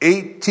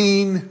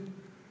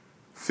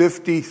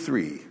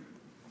 1853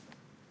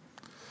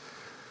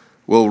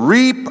 will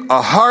reap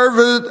a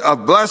harvest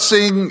of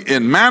blessing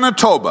in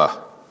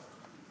Manitoba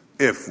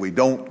if we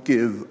don't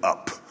give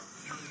up.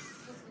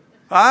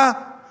 Huh?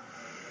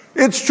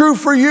 It's true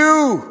for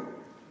you.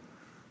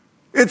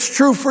 It's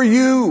true for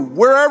you.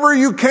 Wherever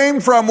you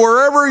came from,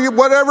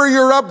 whatever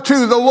you're up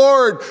to, the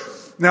Lord.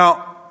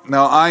 Now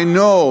I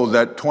know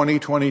that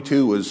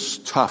 2022 was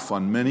tough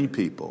on many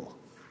people.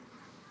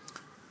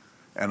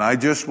 And I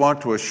just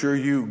want to assure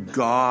you,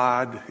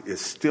 God is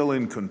still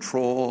in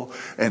control,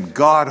 and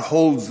God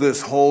holds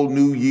this whole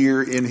new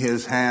year in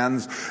His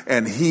hands,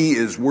 and He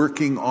is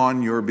working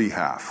on your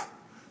behalf.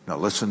 Now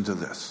listen to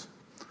this.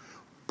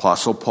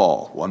 Apostle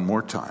Paul, one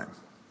more time.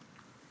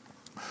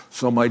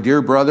 So my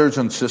dear brothers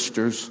and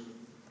sisters,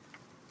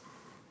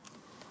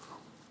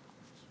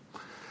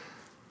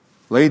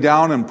 lay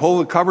down and pull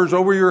the covers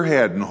over your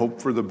head and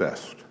hope for the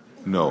best.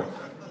 No.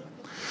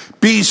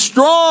 Be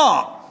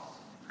strong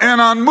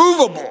and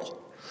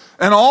unmovable,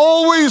 and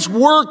always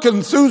work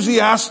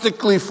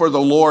enthusiastically for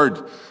the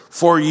Lord,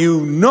 for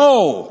you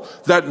know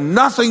that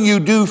nothing you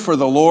do for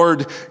the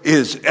Lord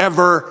is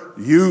ever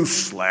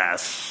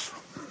useless.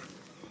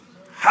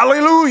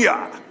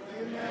 Hallelujah.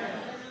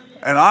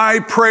 And I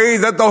pray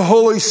that the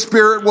Holy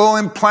Spirit will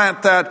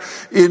implant that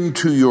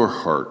into your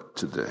heart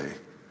today.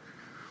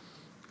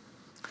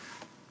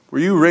 Were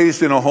you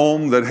raised in a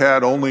home that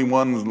had only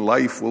one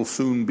life will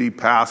soon be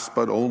past,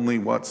 but only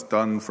what's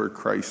done for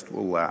Christ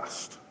will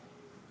last?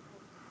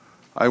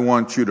 I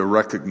want you to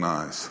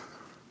recognize,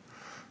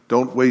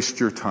 don't waste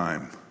your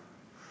time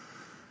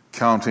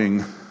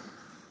counting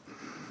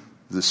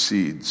the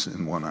seeds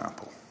in one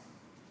apple.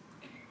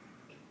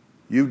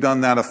 You've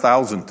done that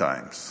 1,000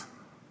 times.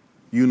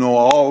 You know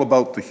all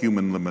about the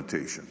human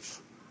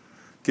limitations.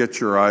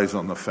 Get your eyes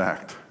on the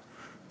fact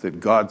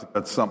that God's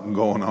got something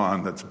going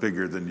on that's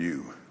bigger than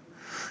you.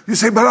 You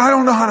say, but I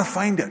don't know how to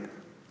find it.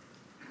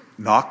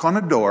 Knock on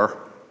a door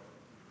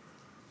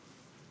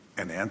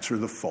and answer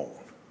the phone.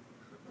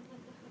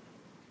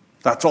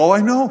 That's all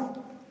I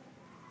know.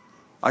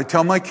 I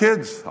tell my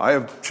kids, I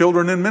have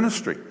children in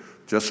ministry,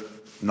 just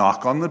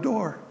knock on the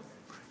door,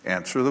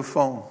 answer the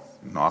phone.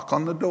 Knock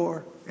on the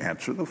door,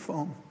 answer the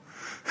phone.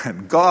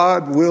 And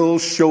God will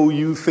show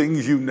you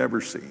things you've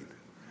never seen.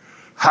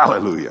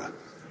 Hallelujah.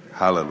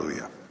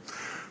 Hallelujah.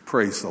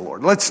 Praise the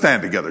Lord. Let's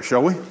stand together,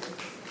 shall we?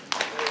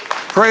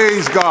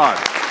 Praise God.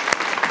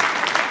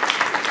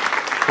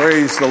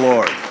 Praise the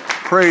Lord.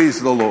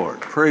 Praise the Lord.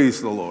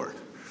 Praise the Lord.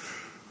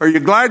 Are you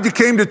glad you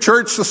came to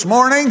church this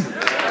morning?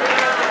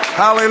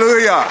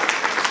 Hallelujah.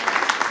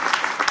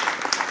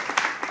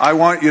 I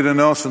want you to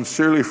know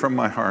sincerely from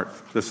my heart,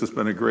 this has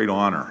been a great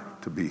honor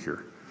to be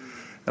here.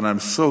 And I'm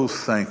so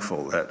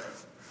thankful that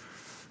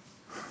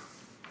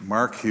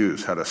Mark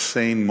Hughes had a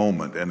sane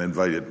moment and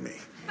invited me.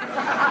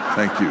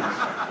 Thank you.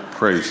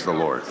 Praise the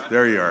Lord.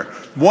 There you are.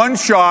 One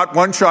shot.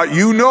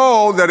 You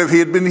know that if he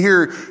had been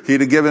here,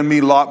 he'd have given me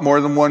a lot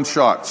more than one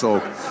shot. So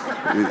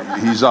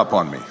he's up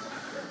on me.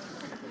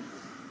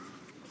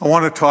 I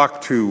want to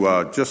talk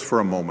to, just for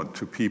a moment,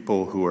 to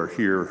people who are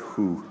here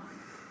who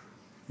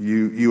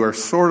you are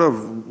sort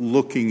of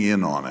looking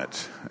in on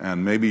it.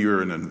 And maybe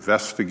you're an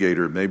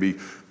investigator. Maybe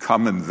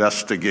come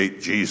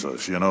investigate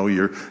Jesus. You know,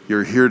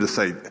 you're here to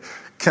say,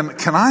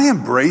 can I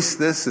embrace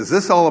this? Is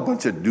this all a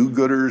bunch of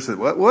do-gooders?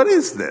 What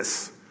is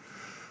this?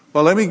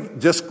 Well, let me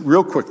just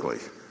real quickly.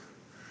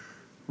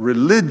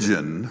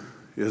 Religion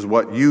is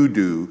what you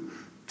do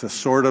to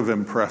sort of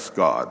impress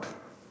God.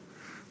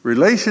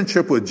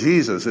 Relationship with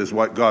Jesus is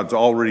what God's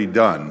already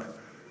done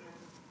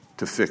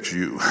to fix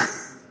you.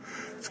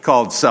 It's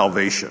called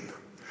salvation.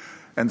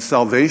 And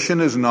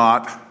salvation is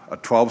not a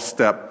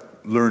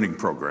 12-step learning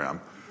program.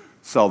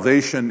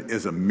 Salvation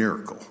is a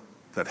miracle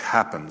that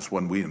happens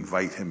when we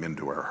invite him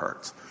into our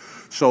hearts.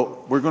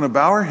 So we're going to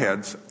bow our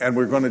heads and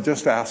we're going to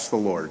just ask the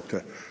Lord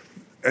to,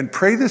 and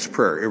pray this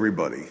prayer,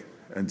 everybody,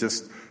 and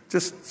just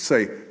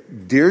say,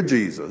 Dear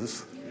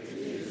Jesus,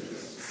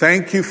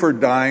 thank you for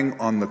dying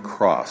on the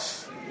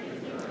cross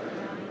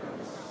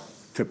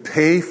to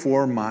pay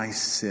for my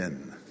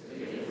sin.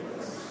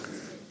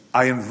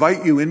 I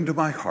invite you into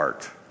my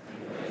heart.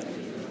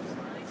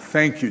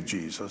 Thank you,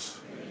 Jesus,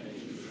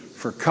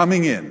 for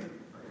coming in,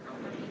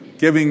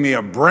 giving me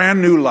a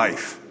brand new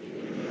life.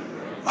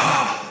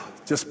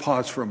 Just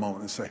pause for a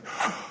moment and say,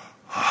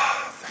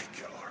 thank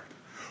you, Lord.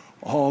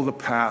 All the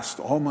past,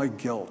 all my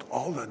guilt,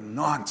 all the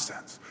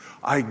nonsense.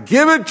 I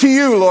give it to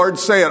you, Lord.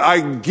 Say it.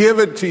 I give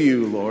it to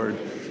you, Lord.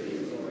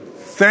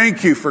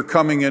 Thank you for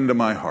coming into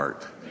my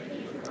heart.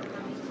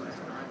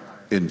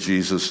 In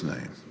Jesus'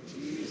 name.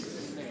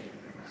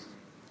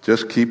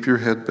 Just keep your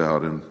head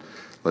bowed and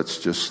let's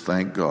just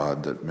thank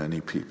God that many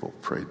people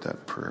prayed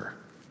that prayer.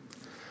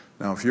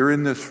 Now, if you're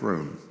in this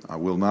room, I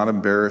will not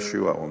embarrass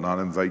you. I will not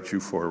invite you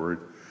forward.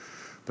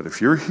 But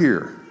if you're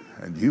here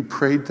and you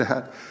prayed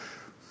that,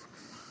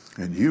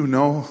 and you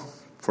know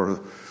for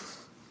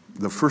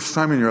the first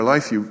time in your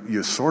life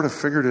you sort of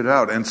figured it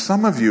out, and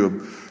some of you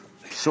have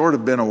sort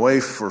of been away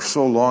for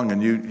so long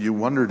and you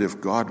wondered if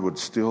God would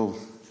still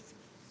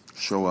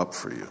show up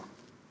for you.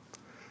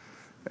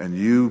 And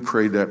you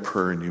prayed that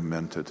prayer and you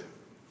meant it.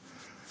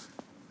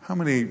 How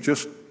many,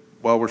 just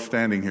while we're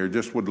standing here,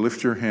 just would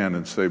lift your hand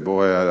and say,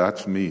 boy,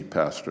 that's me,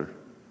 Pastor.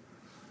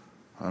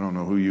 I don't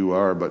know who you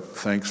are, but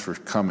thanks for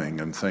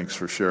coming and thanks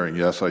for sharing.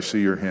 Yes, I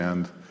see your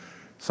hand.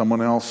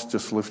 Someone else,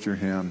 just lift your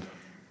hand.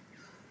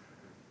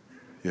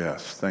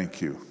 Yes,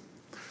 thank you.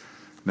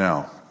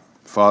 Now,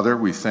 Father,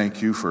 we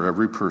thank you for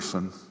every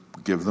person.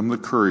 Give them the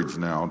courage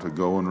now to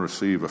go and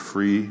receive a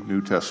free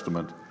New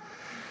Testament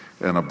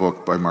and a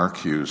book by Mark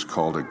Hughes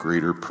called A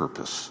Greater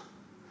Purpose.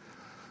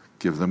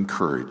 Give them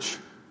courage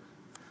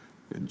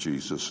in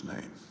Jesus'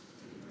 name.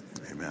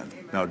 Amen.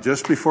 Now,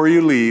 just before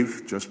you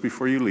leave,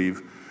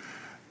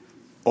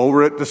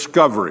 over at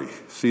Discovery,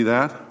 see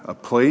that? A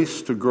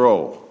place to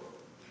grow.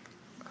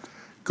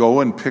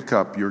 Go and pick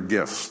up your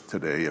gifts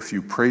today if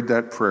you prayed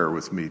that prayer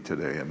with me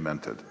today and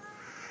meant it.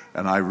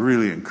 And I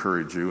really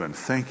encourage you and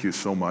thank you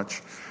so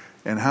much.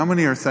 And how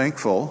many are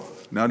thankful?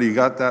 Now, do you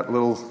got that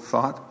little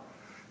thought?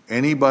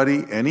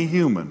 Anybody, any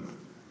human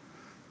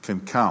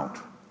can count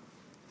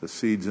the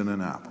seeds in an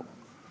apple,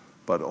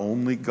 but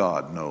only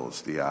God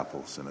knows the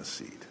apples in a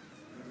seed.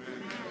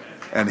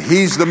 And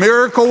he's the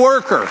miracle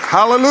worker.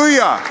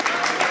 Hallelujah.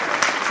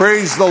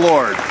 Praise the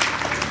Lord.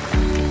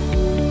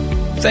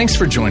 Thanks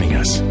for joining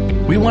us.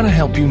 We want to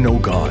help you know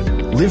God,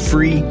 live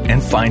free,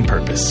 and find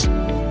purpose.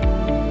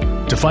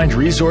 To find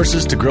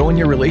resources to grow in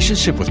your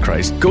relationship with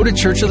Christ, go to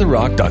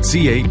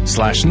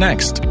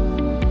churchoftherock.ca/next.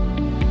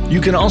 You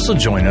can also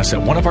join us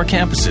at one of our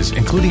campuses,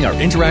 including our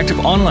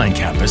interactive online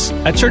campus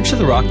at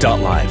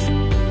churchoftherock.live.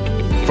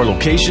 For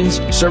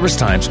locations, service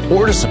times,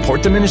 or to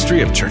support the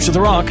ministry of Church of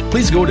the Rock,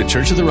 please go to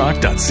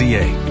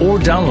churchoftherock.ca or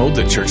download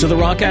the Church of the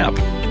Rock app.